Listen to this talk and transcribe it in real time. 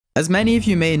As many of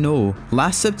you may know,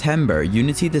 last September,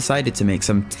 Unity decided to make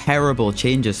some terrible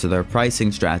changes to their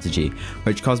pricing strategy,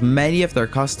 which caused many of their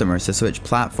customers to switch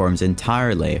platforms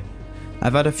entirely.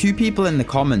 I've had a few people in the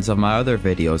comments of my other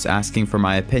videos asking for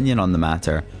my opinion on the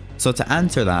matter, so to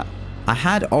answer that, I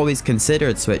had always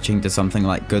considered switching to something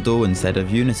like Godot instead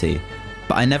of Unity,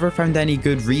 but I never found any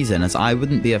good reason as I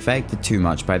wouldn't be affected too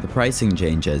much by the pricing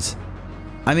changes.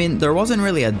 I mean, there wasn't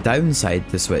really a downside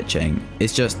to switching,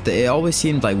 it's just that it always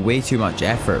seemed like way too much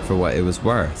effort for what it was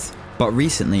worth. But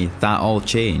recently, that all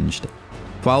changed.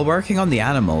 While working on the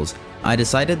animals, I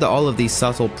decided that all of these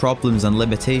subtle problems and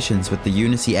limitations with the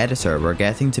Unity editor were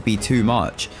getting to be too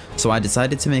much, so I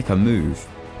decided to make a move.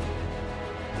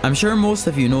 I'm sure most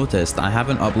of you noticed I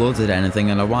haven't uploaded anything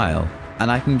in a while, and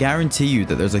I can guarantee you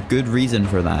that there's a good reason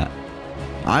for that.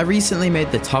 I recently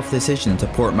made the tough decision to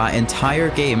port my entire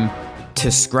game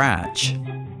to Scratch.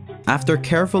 After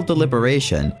careful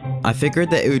deliberation, I figured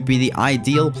that it would be the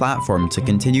ideal platform to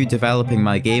continue developing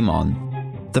my game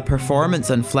on. The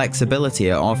performance and flexibility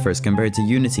it offers compared to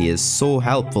Unity is so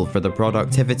helpful for the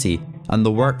productivity, and the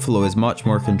workflow is much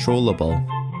more controllable.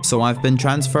 So I've been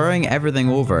transferring everything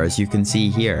over, as you can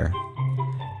see here.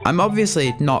 I'm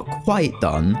obviously not quite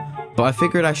done, but I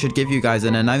figured I should give you guys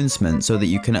an announcement so that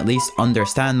you can at least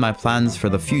understand my plans for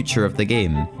the future of the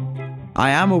game.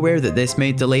 I am aware that this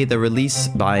may delay the release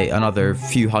by another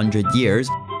few hundred years,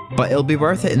 but it'll be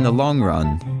worth it in the long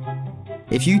run.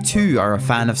 If you too are a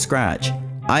fan of Scratch,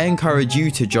 I encourage you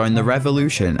to join the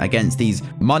revolution against these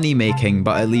money-making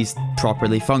but at least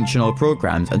properly functional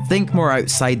programs and think more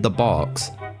outside the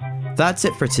box. That's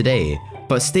it for today,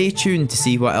 but stay tuned to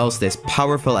see what else this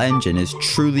powerful engine is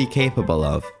truly capable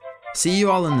of. See you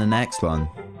all in the next one.